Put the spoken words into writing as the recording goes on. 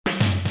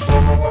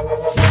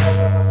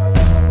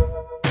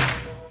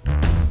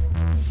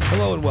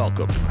Hello and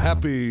welcome.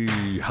 Happy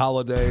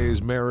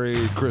holidays,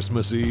 Merry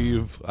Christmas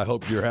Eve. I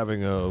hope you're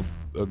having a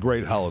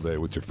great holiday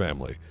with your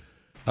family.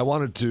 I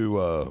wanted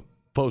to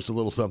post a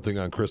little something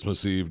on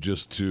Christmas Eve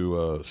just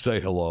to say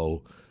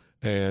hello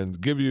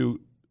and give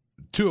you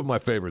two of my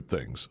favorite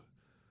things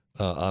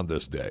on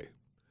this day.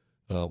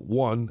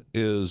 One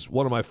is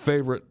one of my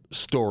favorite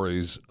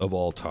stories of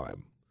all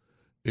time.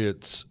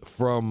 It's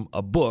from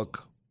a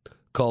book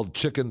called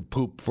Chicken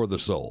Poop for the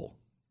Soul,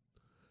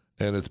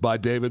 and it's by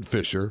David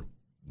Fisher.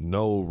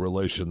 No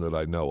relation that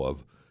I know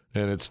of.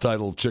 And it's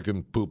titled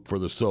Chicken Poop for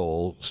the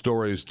Soul,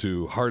 Stories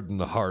to Harden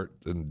the Heart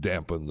and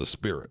Dampen the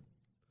Spirit.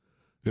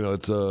 You know,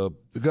 it's a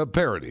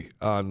parody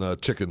on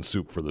Chicken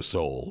Soup for the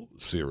Soul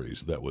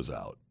series that was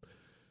out.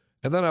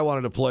 And then I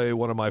wanted to play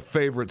one of my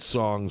favorite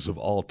songs of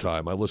all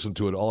time. I listen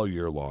to it all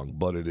year long,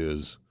 but it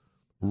is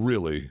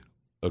really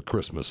a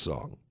Christmas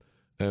song.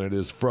 And it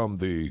is from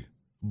the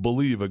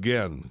Believe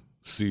Again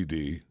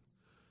CD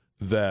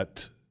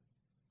that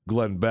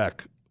Glenn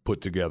Beck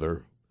put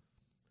together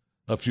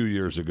a few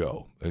years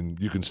ago, and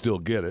you can still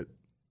get it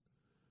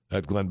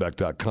at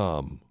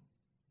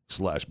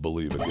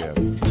glennbeck.com/believe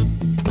again.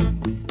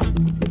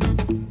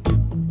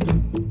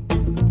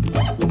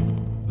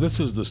 This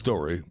is the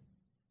story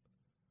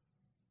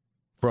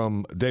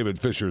from David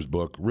Fisher's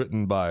book,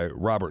 written by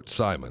Robert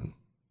Simon.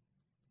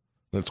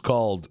 It's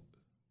called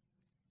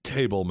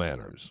Table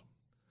Manners.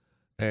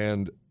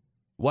 And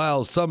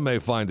while some may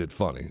find it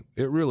funny,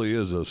 it really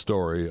is a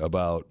story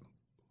about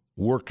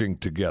working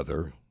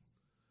together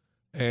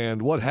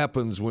and what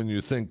happens when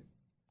you think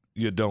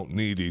you don't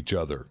need each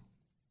other.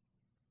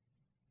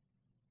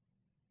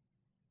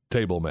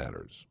 Table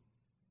Manners.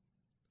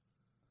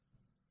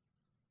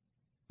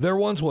 There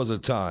once was a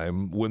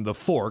time when the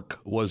fork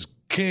was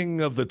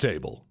king of the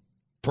table.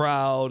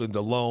 Proud and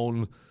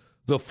alone,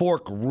 the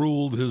fork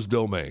ruled his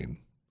domain,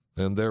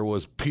 and there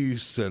was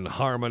peace and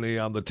harmony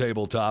on the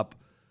tabletop.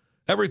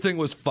 Everything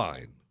was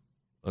fine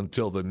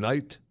until the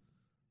night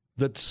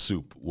that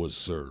soup was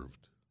served.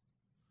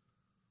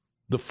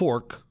 The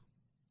fork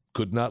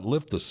could not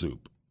lift the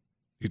soup.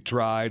 He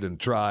tried and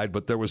tried,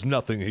 but there was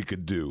nothing he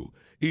could do.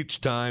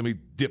 Each time he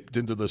dipped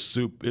into the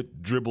soup,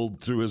 it dribbled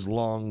through his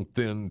long,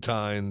 thin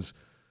tines.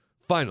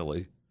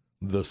 Finally,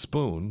 the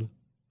spoon,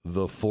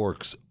 the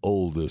fork's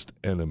oldest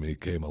enemy,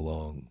 came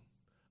along.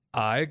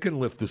 "I can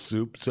lift the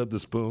soup," said the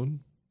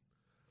spoon.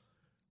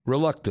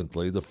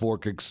 Reluctantly, the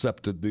fork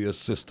accepted the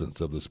assistance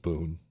of the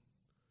spoon.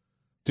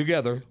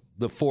 Together,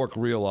 the fork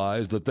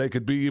realized that they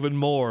could be even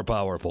more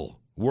powerful.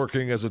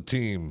 Working as a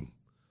team,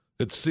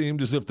 it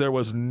seemed as if there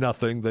was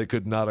nothing they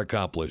could not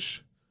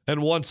accomplish.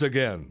 And once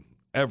again,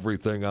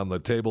 everything on the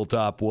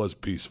tabletop was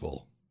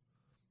peaceful.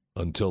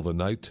 Until the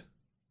night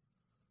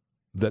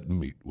that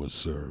meat was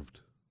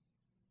served.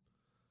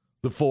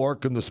 The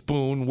fork and the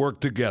spoon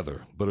worked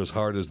together, but as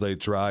hard as they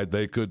tried,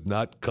 they could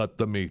not cut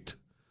the meat.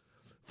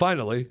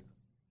 Finally,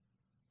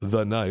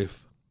 the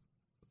knife,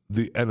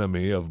 the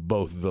enemy of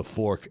both the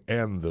fork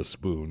and the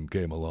spoon,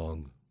 came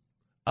along.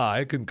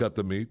 "I can cut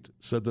the meat,"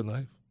 said the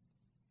knife.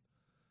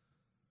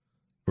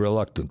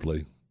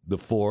 Reluctantly, the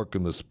fork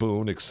and the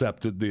spoon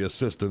accepted the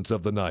assistance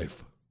of the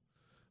knife.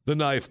 The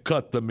knife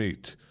cut the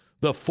meat.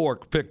 The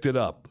fork picked it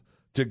up.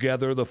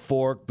 Together, the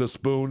fork, the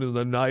spoon, and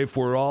the knife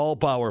were all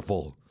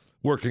powerful.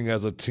 Working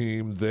as a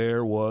team,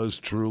 there was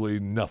truly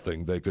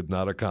nothing they could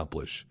not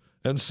accomplish.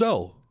 And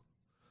so,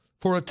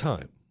 for a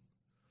time,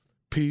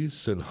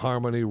 peace and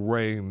harmony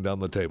reigned on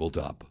the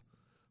tabletop.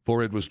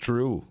 For it was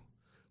true.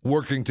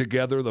 Working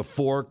together, the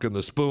fork and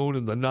the spoon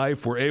and the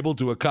knife were able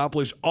to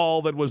accomplish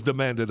all that was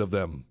demanded of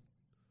them.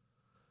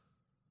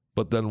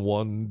 But then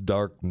one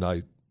dark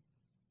night,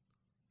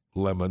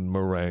 lemon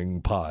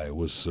meringue pie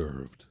was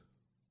served.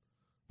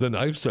 The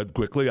knife said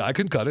quickly, "I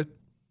can cut it."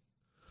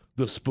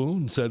 The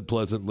spoon said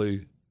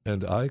pleasantly,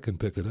 "And I can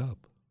pick it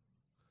up."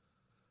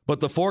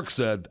 But the fork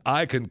said,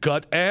 "I can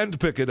cut and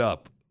pick it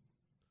up."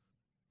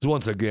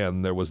 Once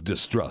again, there was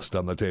distrust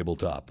on the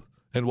tabletop.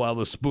 And while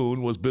the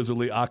spoon was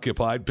busily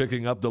occupied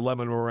picking up the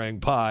lemon meringue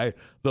pie,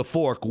 the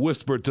fork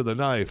whispered to the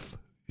knife,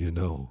 "You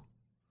know,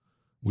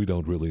 we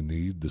don't really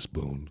need the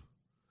spoon.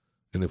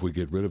 And if we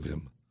get rid of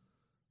him,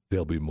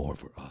 there'll be more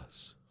for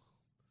us."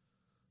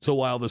 So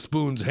while the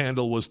spoon's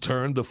handle was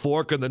turned, the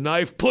fork and the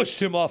knife pushed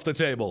him off the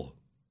table.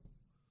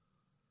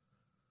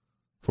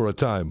 For a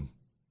time,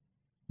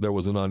 there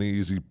was an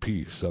uneasy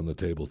peace on the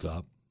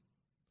tabletop.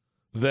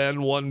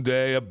 Then one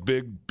day, a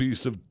big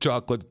piece of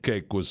chocolate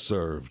cake was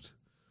served.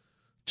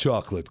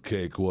 Chocolate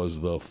cake was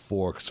the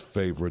fork's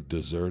favorite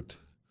dessert.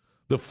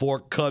 The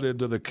fork cut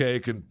into the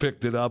cake and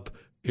picked it up.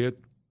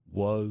 It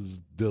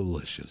was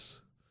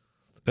delicious.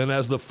 And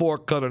as the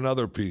fork cut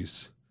another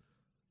piece,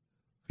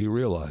 he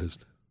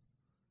realized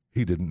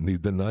he didn't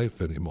need the knife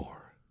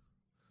anymore.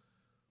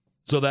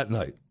 So that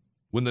night,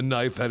 when the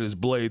knife had his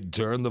blade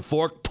turned, the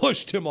fork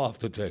pushed him off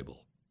the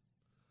table.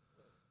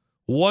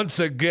 Once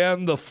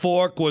again, the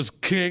fork was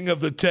king of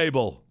the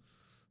table,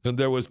 and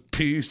there was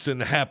peace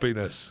and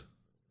happiness.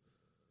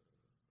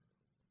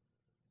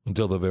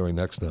 Until the very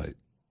next night,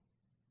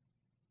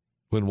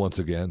 when once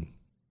again,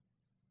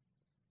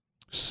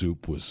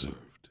 soup was served.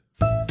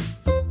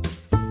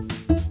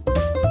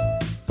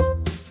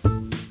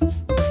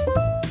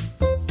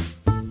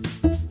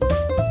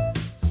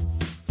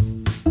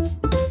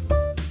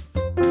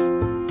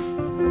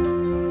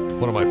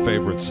 One of my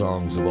favorite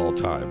songs of all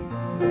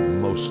time.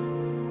 Most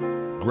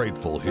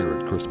grateful here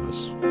at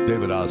Christmas.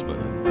 David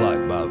Osmond and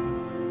Clyde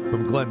Bowden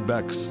from Glenn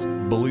Beck's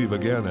Believe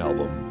Again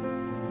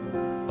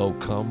album. Oh,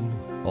 come,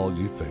 all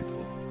ye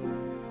faithful.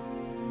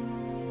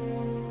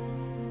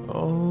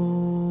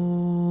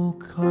 Oh,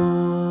 come,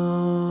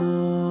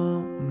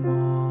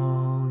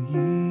 all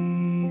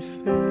ye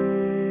faithful,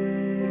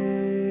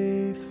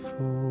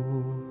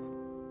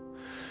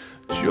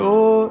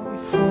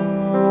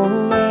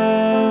 joyful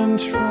and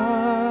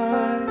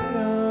triumphant.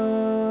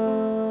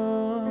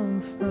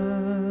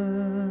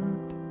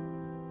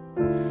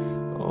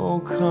 Oh,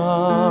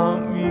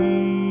 come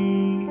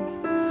ye,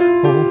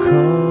 oh,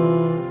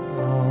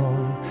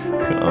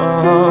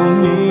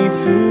 come ye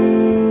to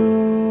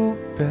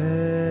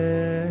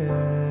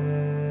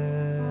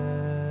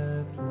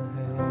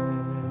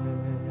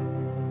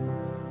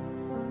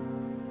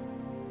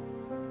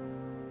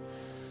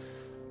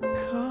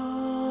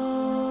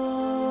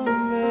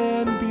Come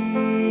and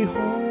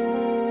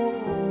behold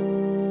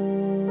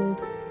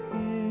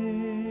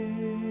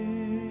him,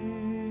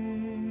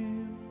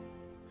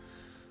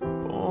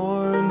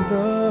 born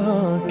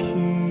the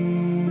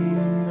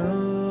King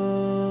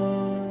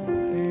of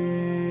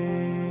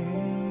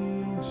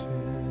ages.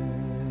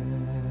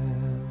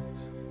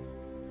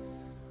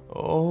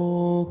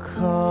 Oh,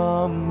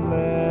 come,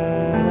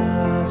 let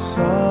us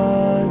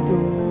adore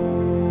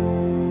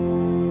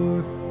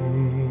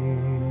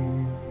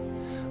him.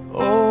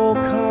 Oh,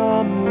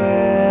 come,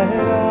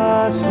 let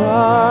us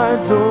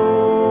adore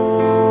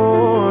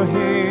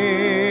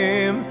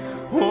him.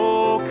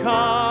 Oh,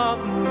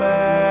 come,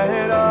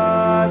 let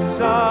us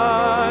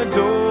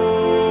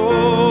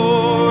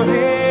adore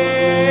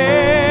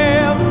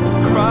him.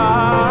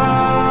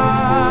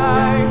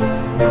 Christ,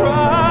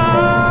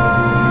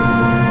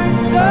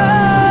 Christ the Lord.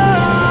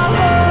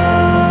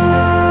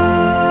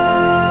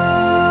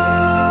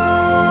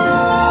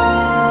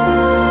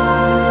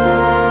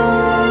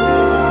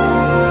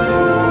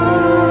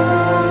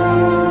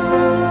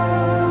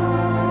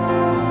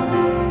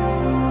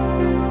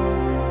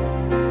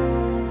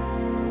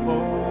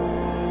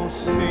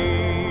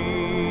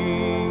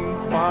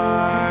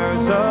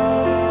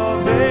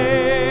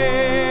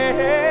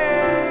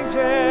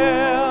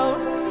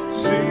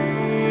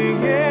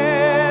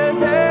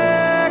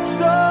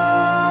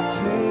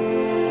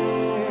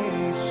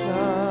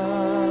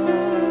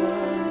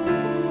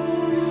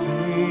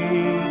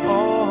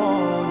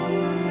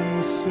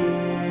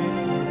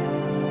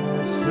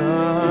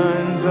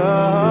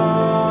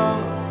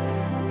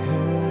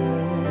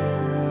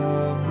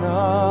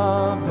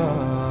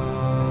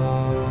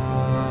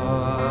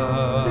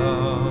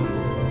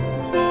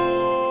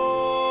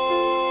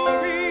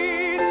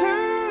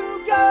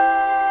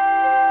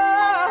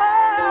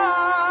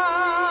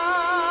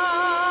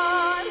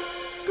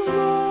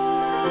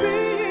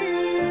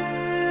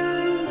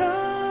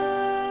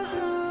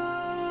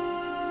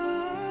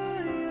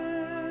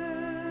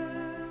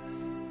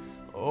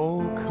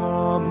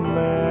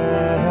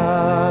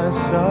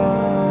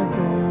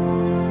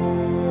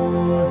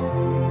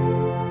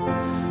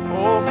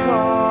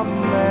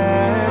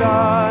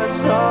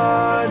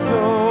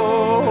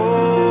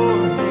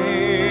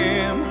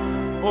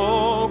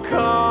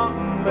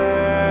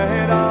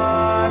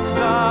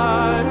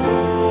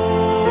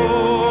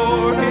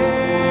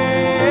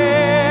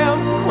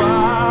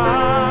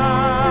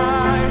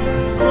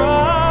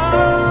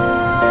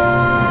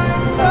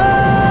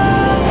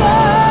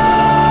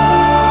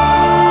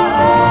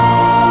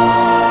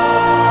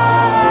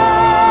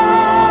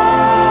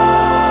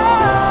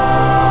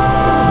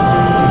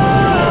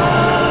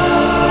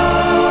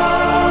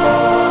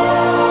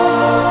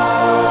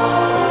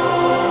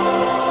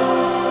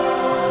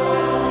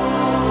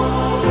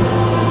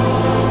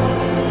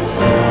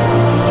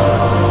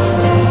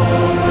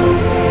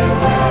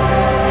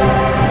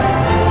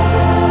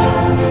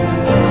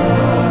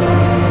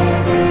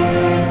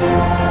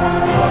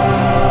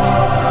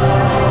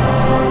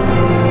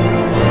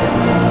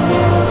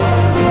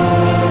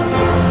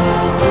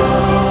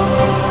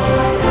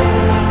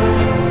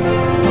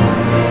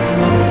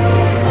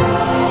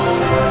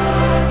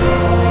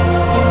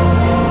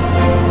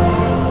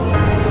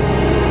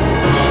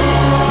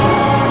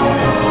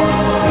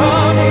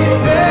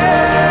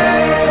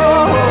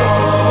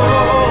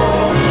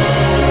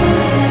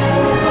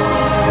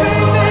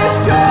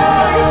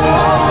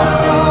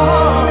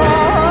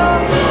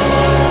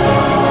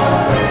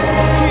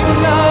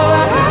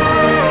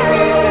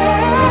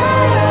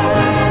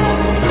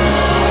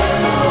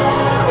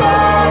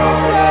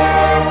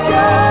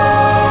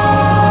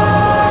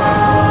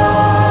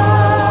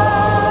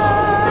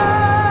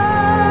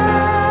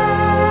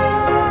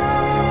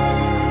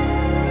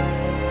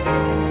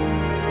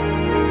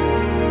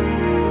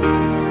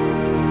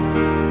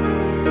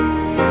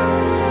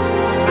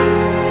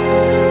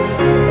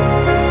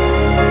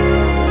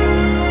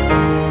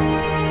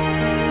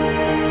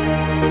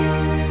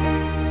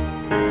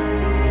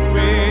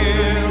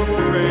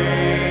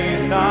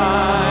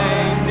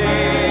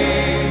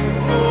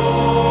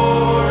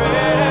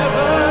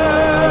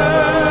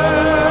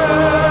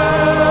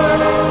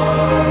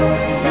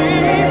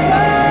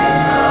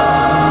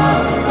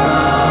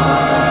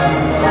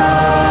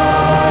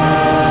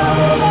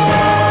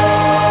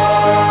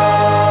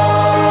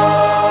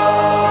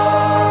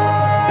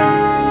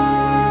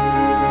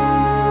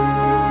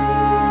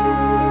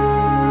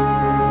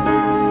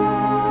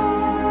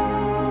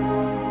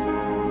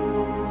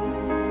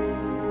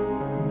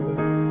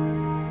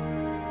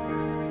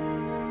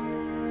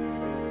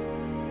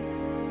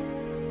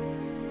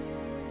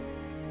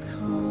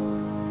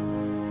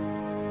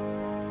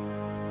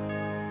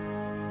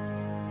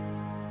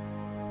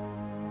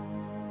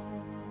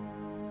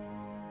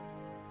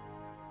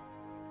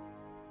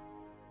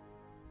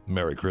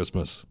 Merry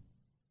Christmas.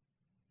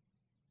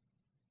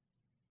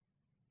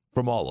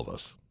 From all of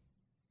us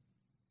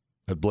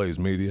at Blaze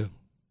Media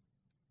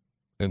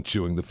and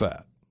Chewing the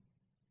Fat.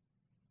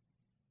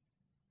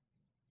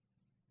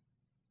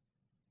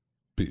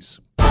 Peace.